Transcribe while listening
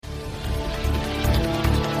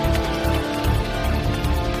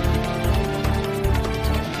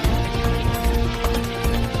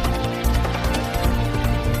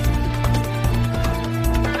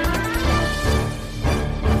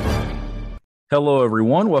Hello,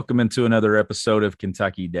 everyone. Welcome into another episode of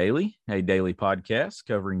Kentucky Daily, a daily podcast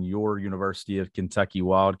covering your University of Kentucky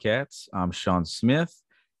Wildcats. I'm Sean Smith.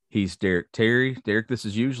 He's Derek Terry. Derek, this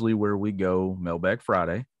is usually where we go Mailbag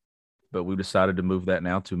Friday, but we decided to move that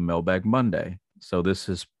now to Mailbag Monday. So this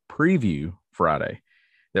is Preview Friday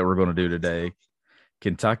that we're going to do today.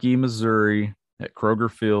 Kentucky, Missouri at Kroger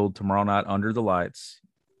Field tomorrow night under the lights.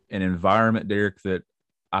 An environment, Derek, that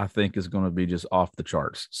I think is going to be just off the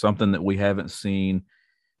charts. Something that we haven't seen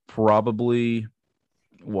probably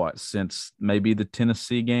since maybe the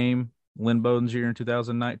Tennessee game, Lynn Bowden's year in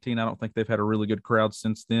 2019. I don't think they've had a really good crowd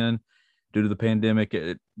since then due to the pandemic.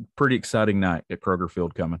 Pretty exciting night at Kroger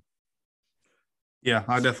Field coming. Yeah,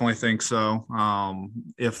 I definitely think so.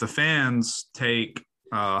 If the fans take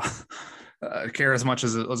care as much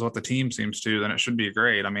as what the team seems to, then it should be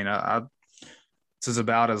great. I mean, this is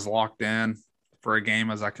about as locked in for a game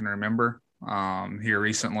as I can remember here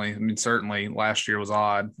recently. I mean, certainly last year was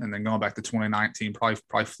odd, and then going back to 2019,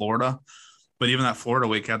 probably Florida. But even that Florida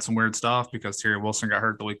week had some weird stuff because Terry Wilson got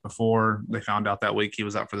hurt the week before. They found out that week he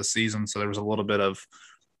was out for the season, so there was a little bit of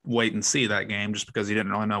wait and see that game just because he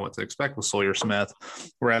didn't really know what to expect with Sawyer Smith.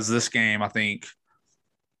 Whereas this game, I think,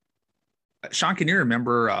 Sean, can you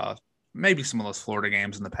remember maybe some of those Florida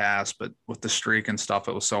games in the past, but with the streak and stuff,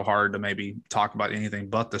 it was so hard to maybe talk about anything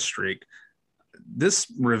but the streak. This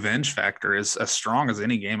revenge factor is as strong as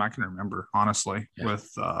any game I can remember, honestly, with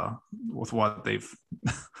what they've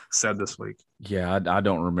said this week. Yeah, I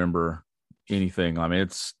don't remember anything. I mean,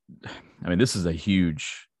 this is a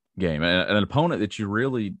huge game, an opponent that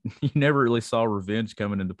you never really saw revenge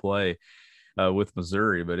coming into play with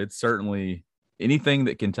Missouri, but it's certainly anything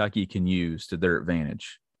that Kentucky can use to their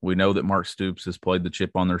advantage. We know that Mark Stoops has played the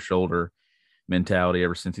chip on their shoulder mentality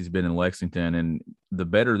ever since he's been in Lexington. And the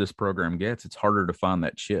better this program gets, it's harder to find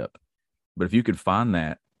that chip. But if you could find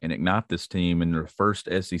that and ignite this team in their first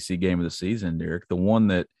SEC game of the season, Derek, the one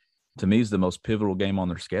that to me is the most pivotal game on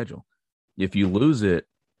their schedule. If you lose it,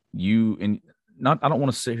 I don't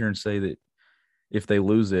want to sit here and say that if they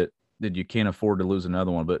lose it, that you can't afford to lose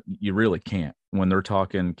another one, but you really can't. When they're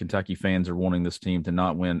talking, Kentucky fans are wanting this team to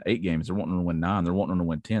not win 8 games. They're wanting to win 9. They're wanting to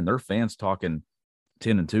win 10. Their fans talking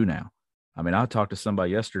 10-2 now. I mean, I talked to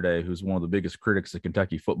somebody yesterday who's one of the biggest critics of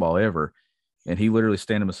Kentucky football ever, and he literally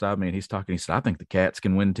standing beside me and he's talking. He said, I think the Cats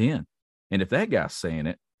can win 10. And if that guy's saying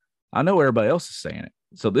it, I know everybody else is saying it.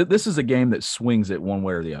 So this is a game that swings it one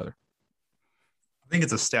way or the other. I think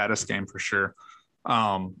it's a status game for sure.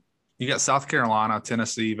 You got South Carolina,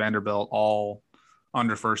 Tennessee, Vanderbilt, all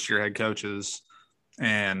under first-year head coaches,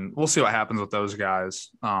 and we'll see what happens with those guys.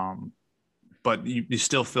 But you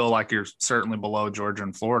still feel like you're certainly below Georgia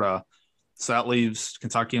and Florida. So that leaves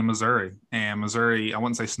Kentucky and Missouri. And Missouri, I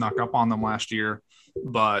wouldn't say snuck up on them last year,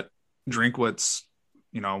 but Drinkwitz,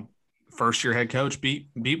 first-year head coach beat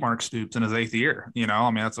Mark Stoops in his 8th year. I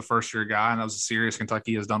mean, that's a first-year guy, and that was a series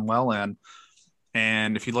Kentucky has done well in.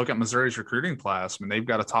 And if you look at Missouri's recruiting class, I mean, they've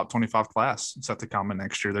got a top 25 class set to come in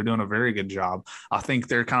next year. They're doing a very good job. I think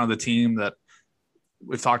they're kind of the team that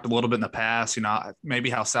we've talked a little bit in the past, maybe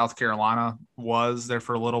how South Carolina was there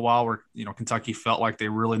for a little while where, Kentucky felt like they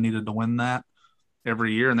really needed to win that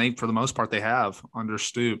every year. And for the most part, they have under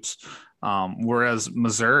Stoops. Whereas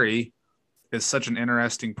Missouri is such an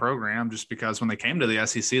interesting program just because when they came to the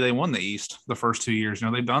SEC, they won the East the first 2 years.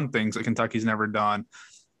 They've done things that Kentucky's never done.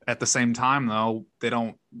 At the same time, though,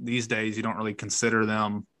 these days, you don't really consider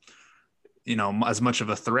them, as much of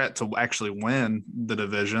a threat to actually win the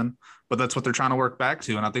division, but that's what they're trying to work back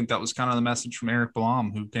to. And I think that was kind of the message from Eric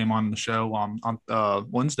Blum, who came on the show on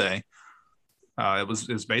Wednesday. It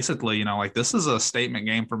was basically, this is a statement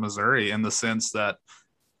game for Missouri in the sense that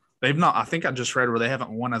I think I just read where they haven't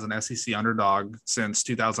won as an SEC underdog since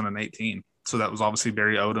 2018. So that was obviously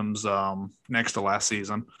Barry Odom's next to last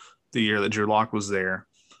season, the year that Drew Lock was there.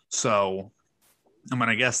 So, I mean,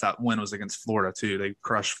 I guess that win was against Florida too. They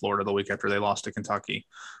crushed Florida the week after they lost to Kentucky.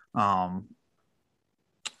 But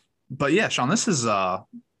yeah, Sean, this is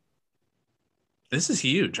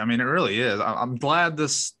huge. I mean, it really is. I'm glad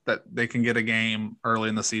that they can get a game early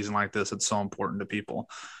in the season like this. It's so important to people,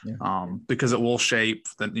 because it will shape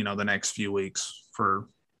the next few weeks for.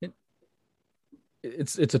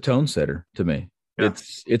 It's a tone setter to me. Yeah.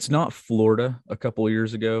 It's not Florida a couple of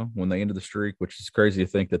years ago when they ended the streak, which is crazy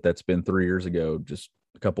to think that that's been 3 years ago. Just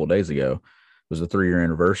a couple of days ago was a 3-year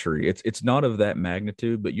anniversary. It's not of that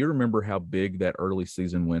magnitude, but you remember how big that early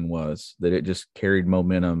season win was, that it just carried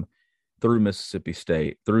momentum through Mississippi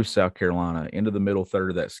State, through South Carolina, into the middle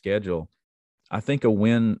third of that schedule. I think a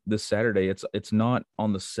win this Saturday, it's not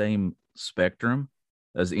on the same spectrum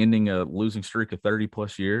as ending a losing streak of 30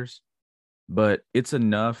 plus years, but it's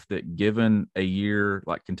enough that given a year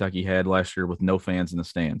like Kentucky had last year with no fans in the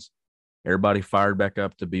stands, everybody fired back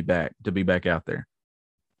up to be back out there.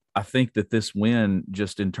 I think that this win,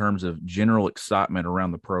 just in terms of general excitement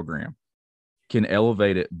around the program, can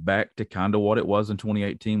elevate it back to kind of what it was in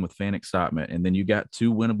 2018 with fan excitement. And then you got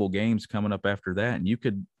two winnable games coming up after that, and you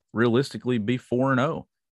could realistically be 4-0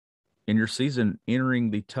 in your season, entering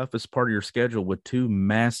the toughest part of your schedule with two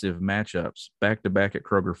massive matchups back to back at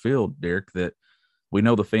Kroger Field, Derek, that we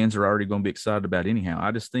know the fans are already going to be excited about anyhow.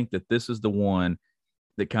 I just think that this is the one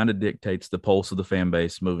that kind of dictates the pulse of the fan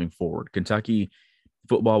base moving forward. Kentucky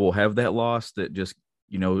football will have that loss that just,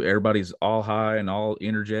 everybody's all high and all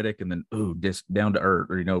energetic and then, just down to earth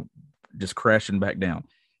or, just crashing back down.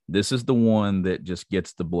 This is the one that just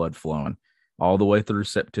gets the blood flowing all the way through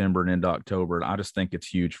September and into October. And I just think it's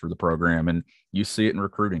huge for the program. And you see it in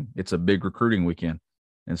recruiting. It's a big recruiting weekend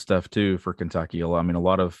and stuff too for Kentucky. I mean, a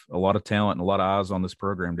lot of talent and a lot of eyes on this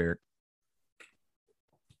program, Derek.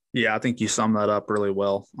 Yeah, I think you summed that up really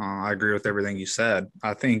well. I agree with everything you said.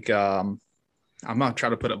 I think I'm not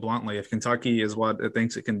trying to put it bluntly. If Kentucky is what it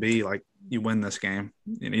thinks it can be, like, you win this game.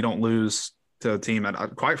 You don't lose to a team. And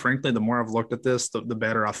quite frankly, the more I've looked at this, the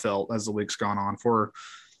better I felt as the week's gone on for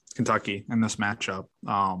Kentucky in this matchup.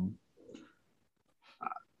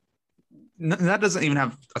 That doesn't even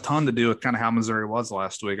have a ton to do with kind of how Missouri was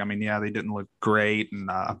last week. I mean, yeah, they didn't look great. And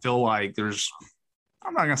I feel like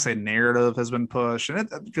I'm not going to say narrative has been pushed, and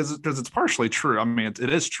because it's partially true. I mean, it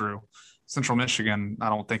is true. Central Michigan, I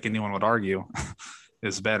don't think anyone would argue,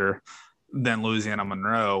 is better than Louisiana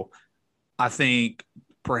Monroe. I think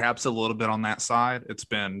perhaps a little bit on that side, it's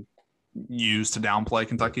been used to downplay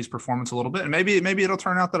Kentucky's performance a little bit. And maybe it'll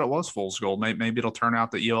turn out that it was fool's gold. Maybe it'll turn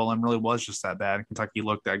out that ULM really was just that bad and Kentucky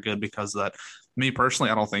looked that good because of that. Me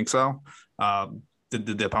personally, I don't think so. Did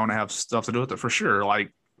the opponent have stuff to do with it? For sure.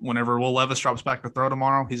 Like, whenever Will Levis drops back to throw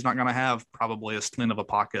tomorrow, he's not going to have probably as clean of a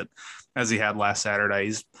pocket as he had last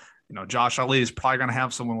Saturday. Josh Ali is probably going to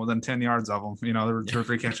have someone within 10 yards of him. There were 2 or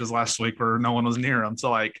 3 catches last week where no one was near him.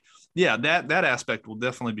 So, yeah, that aspect will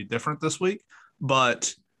definitely be different this week.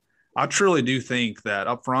 But I truly do think that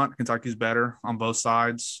up front, Kentucky's better on both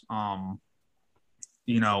sides.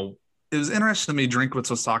 It was interesting to me. Drinkwitz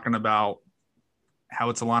was talking about how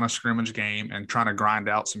it's a line of scrimmage game and trying to grind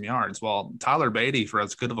out some yards. Well, Tyler Beatty, for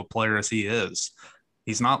as good of a player as he is,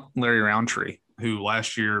 he's not Larry Roundtree, who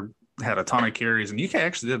last year had a ton of carries, and UK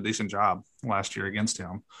actually did a decent job last year against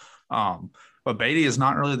him. But Beatty is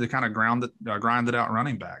not really the kind of grinded out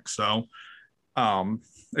running back. So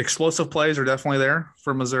explosive plays are definitely there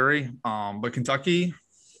for Missouri. But Kentucky,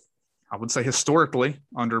 I would say historically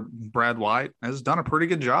under Brad White, has done a pretty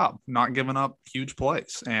good job not giving up huge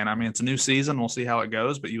plays. And I mean, it's a new season. We'll see how it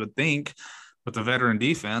goes, but you would think with the veteran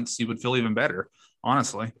defense, you would feel even better,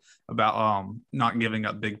 honestly, about not giving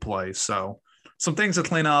up big plays. So some things to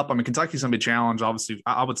clean up. I mean, Kentucky's going to be challenged. Obviously,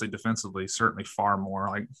 I would say defensively, certainly far more.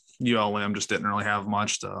 Like, ULM just didn't really have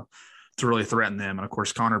much to really threaten them. And of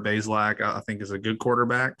course, Connor Bazelak, I think, is a good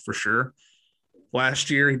quarterback for sure. Last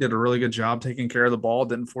year, he did a really good job taking care of the ball,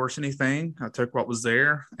 didn't force anything. I took what was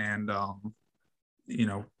there. And,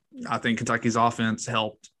 I think Kentucky's offense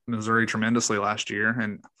helped Missouri tremendously last year.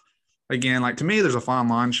 And again, to me, there's a fine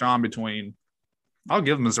line, Sean, between – I'll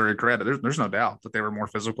give Missouri credit. There's no doubt that they were more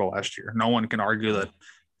physical last year. No one can argue that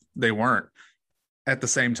they weren't. At the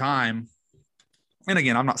same time, and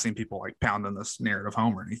again, I'm not seeing people pounding this narrative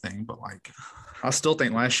home or anything, but I still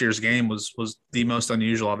think last year's game was the most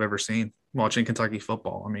unusual I've ever seen watching Kentucky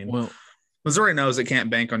football. I mean, Missouri knows it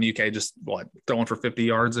can't bank on UK just throwing for 50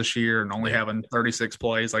 yards this year and only having 36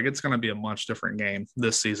 plays. It's going to be a much different game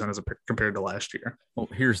this season compared to last year. Well,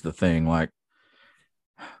 here's the thing.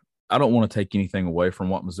 I don't want to take anything away from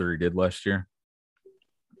what Missouri did last year,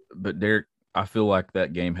 but Derek, I feel like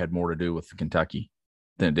that game had more to do with Kentucky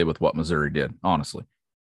than it did with what Missouri did, honestly.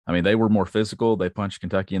 I mean, they were more physical. They punched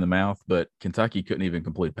Kentucky in the mouth, but Kentucky couldn't even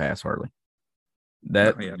complete a pass hardly.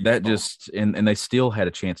 And they still had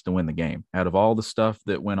a chance to win the game. Out of all the stuff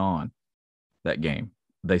that went on that game,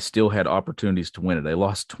 they still had opportunities to win it. They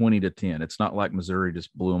lost 20-10. It's not like Missouri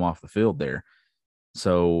just blew them off the field there.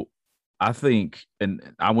 So I think, and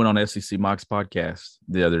I went on SEC Mike's podcast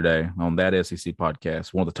the other day, on that SEC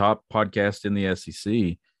podcast, one of the top podcasts in the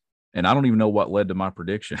SEC, and I don't even know what led to my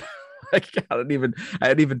prediction. I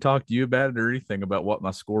hadn't even talked to you about it or anything about what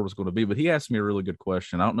my score was going to be, but he asked me a really good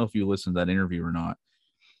question. I don't know if you listened to that interview or not,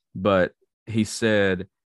 but he said,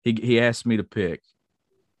 he asked me to pick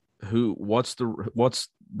what's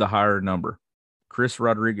the higher number, Chris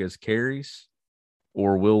Rodriguez carries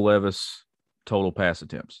or Will Levis total pass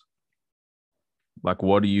attempts?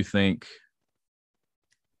 What do you think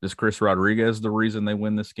Is Chris Rodriguez the reason they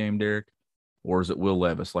win this game, Derek? Or is it Will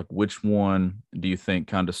Levis? Like, which one do you think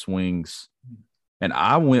kind of swings? And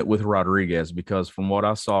I went with Rodriguez because from what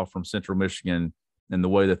I saw from Central Michigan and the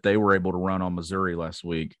way that they were able to run on Missouri last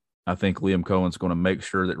week, I think Liam Cohen's going to make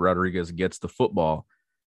sure that Rodriguez gets the football.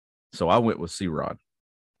 So I went with C-Rod.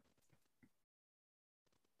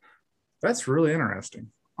 That's really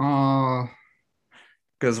interesting. Because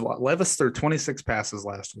Levis threw 26 passes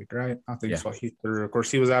last week, right? I think that's what he threw. Of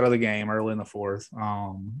course, he was out of the game early in the fourth.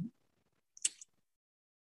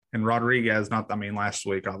 And Rodriguez, last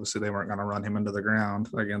week, obviously they weren't going to run him into the ground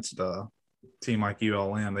against a team like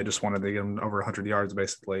ULM. They just wanted to get him over 100 yards,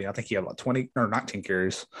 basically. I think he had about 20 or 19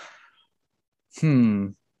 carries.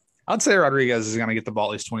 I'd say Rodriguez is going to get the ball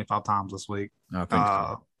at least 25 times this week. I think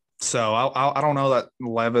so. So I don't know that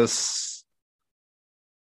Levis.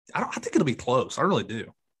 I think it'll be close. I really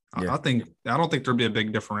do. Yeah. I don't think there'll be a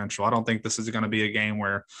big differential. I don't think this is going to be a game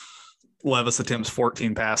where Levis attempts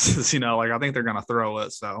 14 passes. I think they're going to throw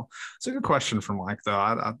it. So it's a good question from Mike,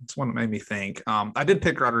 though. It's one that made me think. I did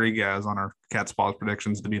pick Rodriguez on our Cat's Paws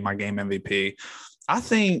predictions to be my game MVP. I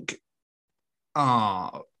think,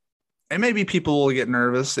 and maybe people will get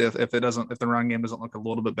nervous if the run game doesn't look a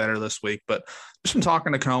little bit better this week. But just from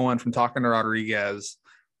talking to Cohen, from talking to Rodriguez,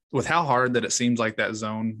 with how hard that it seems like that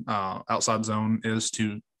zone, outside zone is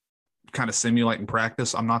to kind of simulate in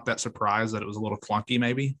practice, I'm not that surprised that it was a little clunky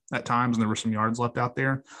maybe at times and there were some yards left out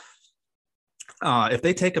there. If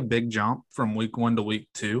they take a big jump from week 1 to week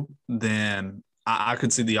 2, then I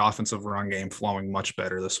could see the offensive run game flowing much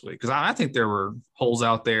better this week, because I think there were holes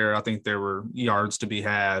out there. I think there were yards to be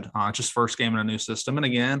had. Just first game in a new system. And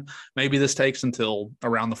again, maybe this takes until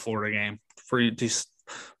around the Florida game for you to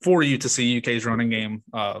see UK's running game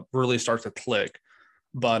really start to click.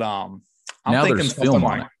 But I'm now thinking there's film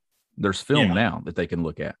on it. There's film now that they can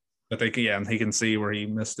look at. But and he can see where he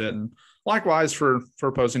missed it. And likewise for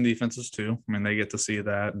opposing defenses too. They get to see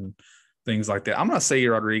that and things like that. I'm going to say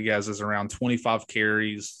Rodriguez is around 25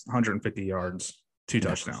 carries, 150 yards, 2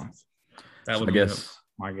 touchdowns. That would be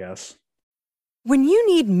my guess. When you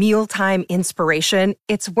need mealtime inspiration,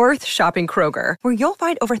 it's worth shopping Kroger, where you'll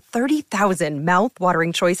find over 30,000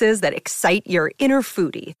 mouth-watering choices that excite your inner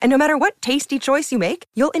foodie. And no matter what tasty choice you make,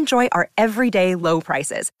 you'll enjoy our everyday low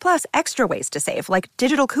prices, plus extra ways to save, like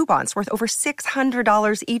digital coupons worth over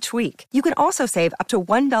 $600 each week. You can also save up to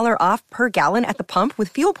 $1 off per gallon at the pump with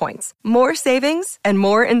fuel points. More savings and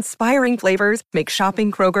more inspiring flavors make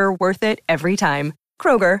shopping Kroger worth it every time.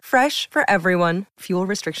 Kroger, fresh for everyone. Fuel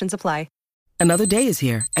restrictions apply. Another day is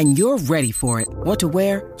here, and you're ready for it. What to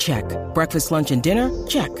wear? Check. Breakfast, lunch, and dinner?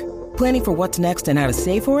 Check. Planning for what's next and how to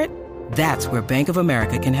save for it? That's where Bank of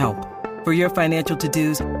America can help. For your financial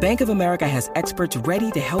to-dos, Bank of America has experts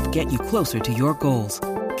ready to help get you closer to your goals.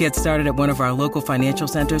 Get started at one of our local financial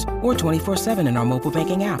centers or 24/7 in our mobile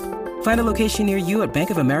banking app. Find a location near you at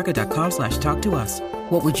bankofamerica.com/talktous.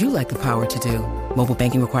 What would you like the power to do? Mobile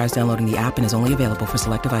banking requires downloading the app and is only available for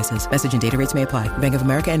select devices. Message and data rates may apply. Bank of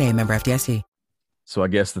America NA, member FDIC. So I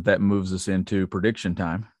guess that moves us into prediction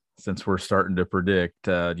time, since we're starting to predict.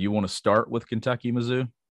 Do you want to start with Kentucky, Mizzou,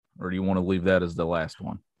 or do you want to leave that as the last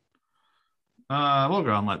one? We'll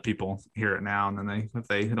go and let people hear it now, and then if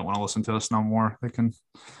they don't want to listen to us no more, they can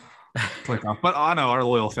click off. But I know our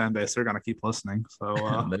loyal fan base, they're going to keep listening. So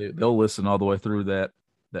they'll listen all the way through that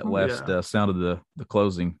last sound of the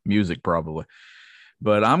closing music probably.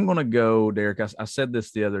 But I'm going to go, Derek. I said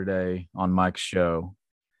this the other day on Mike's show.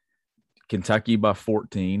 Kentucky by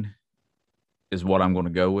 14 is what I'm going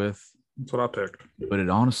to go with. That's what I picked. But it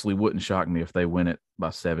honestly wouldn't shock me if they win it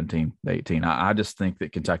by 17-18. I just think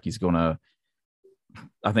that Kentucky's going to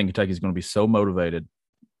be so motivated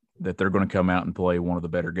that they're going to come out and play one of the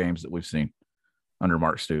better games that we've seen under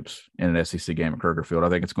Mark Stoops in an SEC game at Kroger Field. I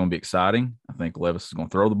think it's going to be exciting. I think Levis is going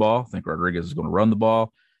to throw the ball. I think Rodriguez is going to run the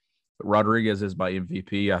ball. But Rodriguez is by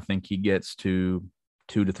MVP. I think he gets to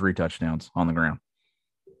 2 to 3 touchdowns on the ground.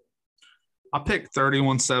 I picked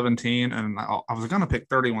 31-17, and I was going to pick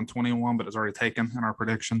 31-21, but it's already taken in our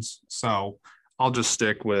predictions. So I'll just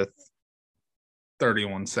stick with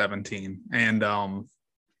 31-17. And I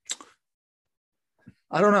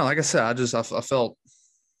don't know. Like I said, I felt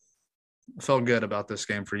good about this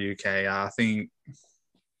game for UK. I think,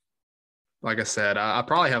 like I said, I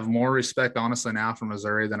probably have more respect, honestly, now for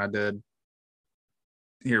Missouri than I did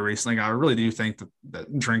here recently. I really do think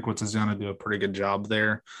that Drinkwitz is going to do a pretty good job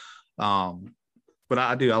there. But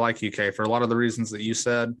I like UK for a lot of the reasons that you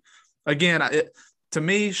said. Again, to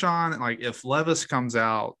me, Sean, like if Levis comes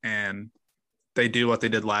out and they do what they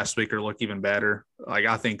did last week or look even better, like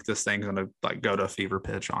I think this thing's going to like go to a fever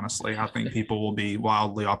pitch. Honestly, I think people will be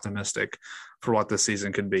wildly optimistic for what this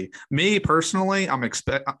season could be. Me personally, I'm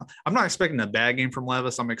not expecting a bad game from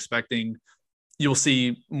Levis. I'm expecting you'll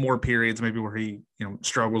see more periods maybe where he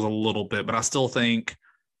struggles a little bit, but I still think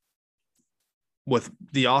with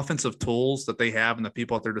the offensive tools that they have and the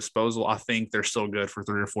people at their disposal, I think they're still good for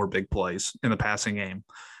 3 or 4 big plays in the passing game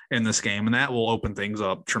in this game, and that will open things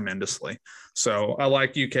up tremendously. So I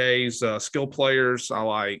like UK's skill players. I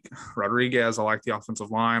like Rodriguez. I like the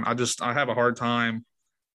offensive line. I have a hard time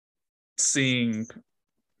seeing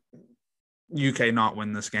UK not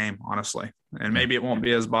win this game, honestly. And maybe it won't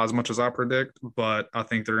be as much as I predict, but I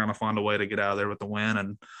think they're going to find a way to get out of there with the win.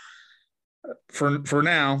 And for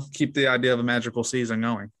now, keep the idea of a magical season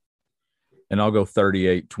going. And I'll go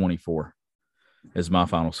 38-24 as my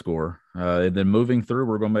final score. And then moving through,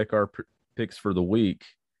 we're going to make our picks for the week.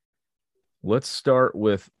 Let's start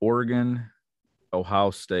with Oregon,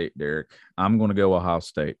 Ohio State, Derek. I'm going to go Ohio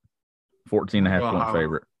State, 14.5-point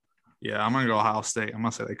favorite. Yeah, I'm going to go Ohio State. I'm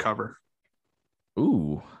going to say they cover.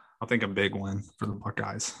 Ooh. I think a big win for the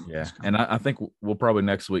Buckeyes. Yeah, and I think we'll probably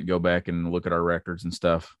next week go back and look at our records and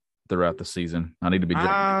stuff throughout the season. I need to be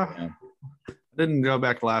I didn't go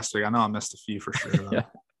back last week. I know I missed a few for sure. Yeah.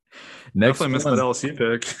 Definitely missed that LSU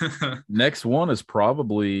pick. Next one is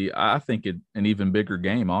probably, I think, an even bigger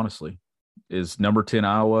game, honestly, is number 10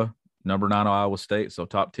 Iowa, number 9 Iowa State. So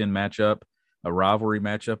top 10 matchup, a rivalry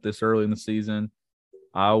matchup this early in the season.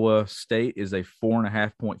 Iowa State is a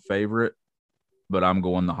 4.5-point favorite, but I'm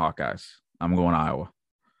going the Hawkeyes. I'm going Iowa.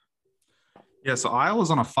 Yeah, so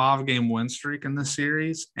Iowa's on a 5-game win streak in this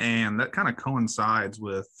series, and that kind of coincides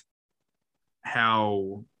with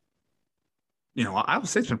how, Iowa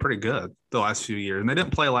State's been pretty good the last few years. And they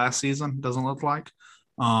didn't play last season, doesn't look like.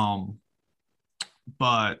 But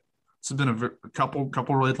it's been a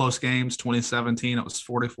couple really close games. 2017, it was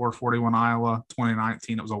 44-41 Iowa.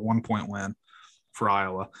 2019, it was a 1-point win for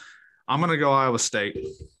Iowa. I'm going to go Iowa State.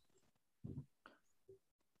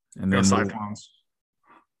 And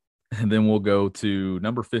then we'll go to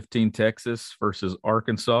number 15, Texas versus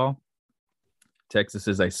Arkansas. Texas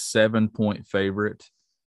is a 7-point favorite.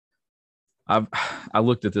 I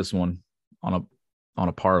looked at this one on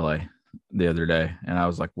a parlay the other day, and I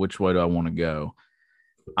was like, which way do I want to go?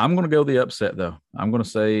 I'm going to go the upset, though. I'm going to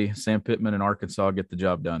say Sam Pittman and Arkansas get the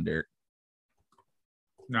job done, Derek.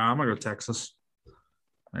 No, I'm going to go Texas.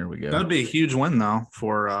 There we go. That would be a huge win, though,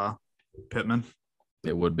 for Pittman.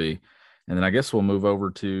 It would be. And then I guess we'll move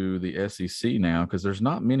over to the SEC now because there's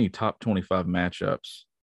not many top 25 matchups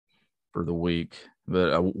for the week.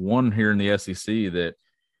 But one here in the SEC that,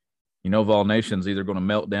 Vol Nation's either going to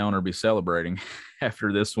melt down or be celebrating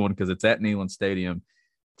after this one because it's at Neyland Stadium.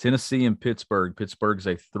 Tennessee and Pittsburgh. Pittsburgh's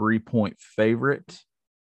a 3-point favorite.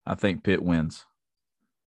 I think Pitt wins.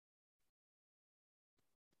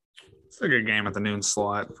 It's a good game at the noon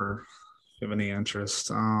slot for if you have any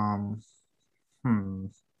interest.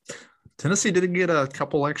 Tennessee did get a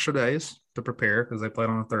couple extra days to prepare because they played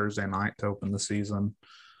on a Thursday night to open the season.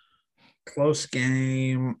 Close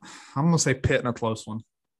game. I'm going to say Pitt in a close one.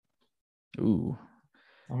 Ooh.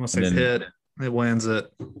 I'm going to say Pitt. It wins it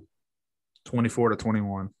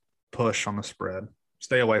 24-21. Push on the spread.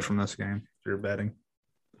 Stay away from this game if you're betting.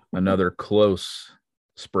 Another close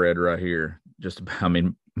spread right here.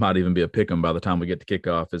 Might even be a pick 'em by the time we get to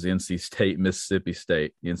kickoff is NC State, Mississippi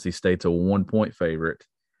State. NC State's a 1-point favorite.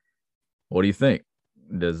 What do you think?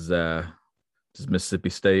 Does Mississippi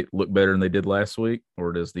State look better than they did last week,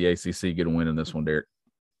 or does the ACC get a win in this one, Derek?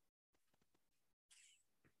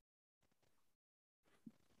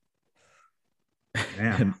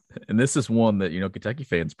 And this is one that, Kentucky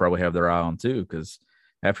fans probably have their eye on too, because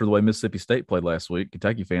after the way Mississippi State played last week,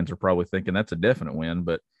 Kentucky fans are probably thinking that's a definite win,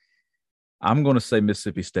 but I'm going to say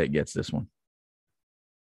Mississippi State gets this one.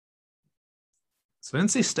 So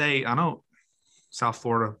NC State, I know South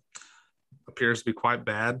Florida appears to be quite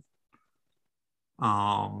bad.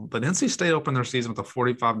 But NC State opened their season with a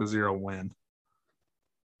 45-0 win.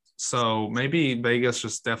 So maybe Vegas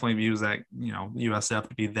just definitely views that, USF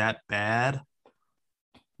to be that bad.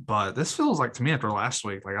 But this feels like to me after last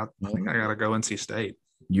week, I think I got to go NC State.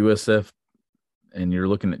 USF, and you're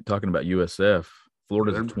talking about USF.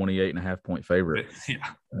 Florida's a 28.5-point favorite. Yeah,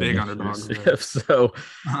 big underdogs. So,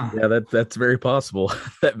 that's very possible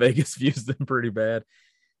that Vegas views them pretty bad.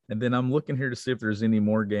 And then I'm looking here to see if there's any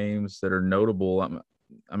more games that are notable.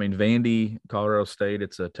 Vandy, Colorado State,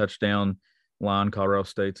 it's a touchdown line. Colorado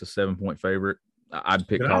State's a 7-point favorite. I'd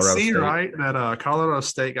pick Did Colorado I see State. right that Colorado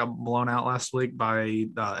State got blown out last week by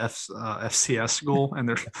FCS school and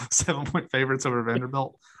they're 7-point favorites over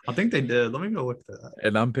Vanderbilt? I think they did. Let me go look at that.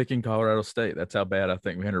 And I'm picking Colorado State. That's how bad I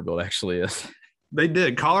think Vanderbilt actually is. They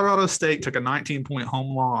did. Colorado State took a 19-point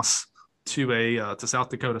home loss to South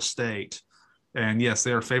Dakota State. And yes,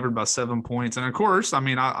 they are favored by 7 points. And of course, I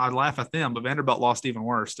mean, I laugh at them, but Vanderbilt lost even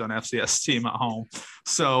worse to an FCS team at home.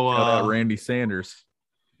 So Shout out Randy Sanders.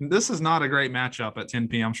 This is not a great matchup at 10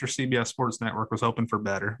 p.m. I'm sure CBS Sports Network was hoping for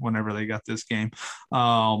better whenever they got this game.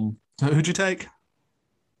 Who'd you take?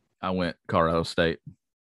 I went Colorado State.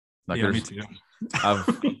 Yeah, me too.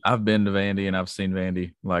 I've been to Vandy and I've seen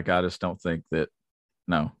Vandy. Like, I just don't think that.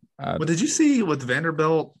 No. Well, did you see with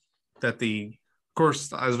Vanderbilt that of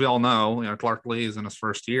course, as we all know, Clark Lee is in his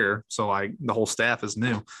first year, so like the whole staff is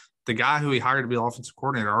new. The guy who he hired to be the offensive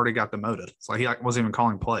coordinator already got demoted. It's like he wasn't even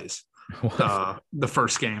calling plays. The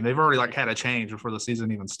first game. They've already had a change before the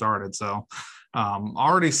season even started. So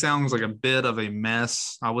already sounds like a bit of a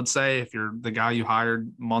mess, I would say. If you're the guy you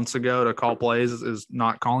hired months ago to call plays is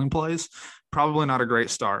not calling plays, probably not a great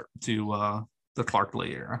start to the Clark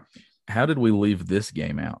Lee era. How did we leave this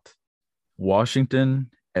game out? Washington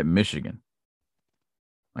at Michigan.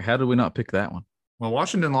 Like, how did we not pick that one? Well,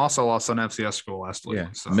 Washington also lost an FCS school last week. Yeah,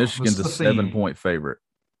 so Michigan's a 7-point favorite.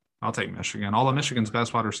 I'll take Michigan. All of Michigan's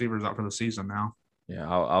best wide receivers out for the season now. Yeah,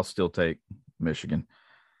 I'll still take Michigan.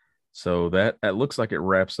 So that looks like it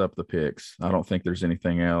wraps up the picks. I don't think there's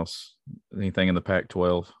anything else, anything in the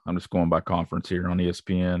Pac-12. I'm just going by conference here on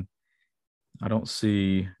ESPN. I don't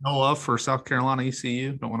see. No love for South Carolina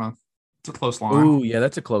ECU. Don't want to. It's a close line. Oh, yeah,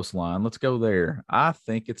 that's a close line. Let's go there. I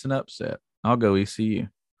think it's an upset. I'll go ECU.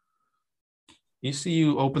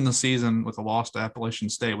 ECU opened the season with a loss to Appalachian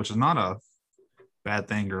State, which is not a bad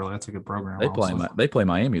thing, girl. That's a good program. They play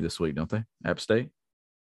Miami this week, don't they? App State.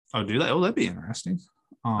 Oh, do they? Oh, that'd be interesting.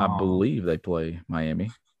 I believe they play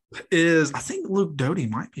Miami. I think Luke Doty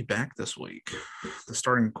might be back this week, the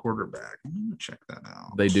starting quarterback. Let me check that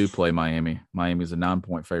out. They do play Miami. Miami's a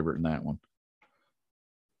 9-point favorite in that one.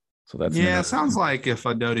 So that's it sounds like if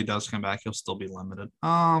Doty does come back, he'll still be limited.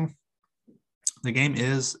 The game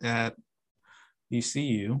is at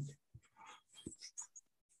ECU.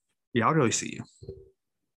 Yeah, I'll go ECU.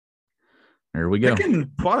 There we go.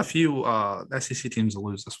 Picking quite a few SEC teams to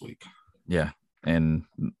lose this week. Yeah, and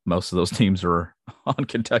most of those teams are on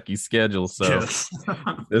Kentucky's schedule. So yes.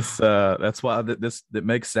 that's why that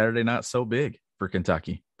makes Saturday night so big for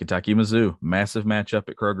Kentucky. Kentucky-Mizzou, massive matchup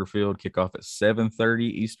at Kroger Field. Kickoff at 7:30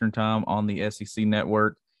 Eastern time on the SEC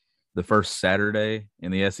Network. The first Saturday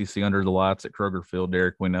in the SEC under the lights at Kroger Field.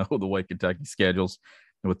 Derek, we know the way Kentucky schedules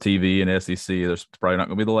with TV and SEC. There's probably not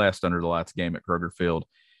going to be the last under the lights game at Kroger Field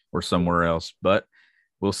or somewhere else. But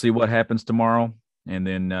we'll see what happens tomorrow. And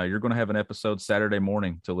then you're going to have an episode Saturday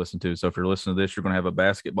morning to listen to. So if you're listening to this, you're going to have a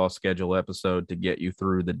basketball schedule episode to get you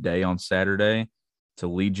through the day on Saturday to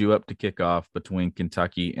lead you up to kickoff between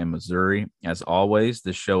Kentucky and Missouri. As always,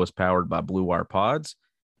 this show is powered by Blue Wire Pods.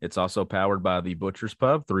 It's also powered by the Butcher's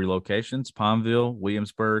Pub, 3 locations, Palmville,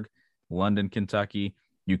 Williamsburg, London, Kentucky.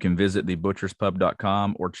 You can visit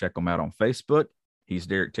thebutcherspub.com or check them out on Facebook. He's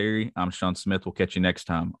Derek Terry. I'm Sean Smith. We'll catch you next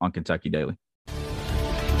time on Kentucky Daily.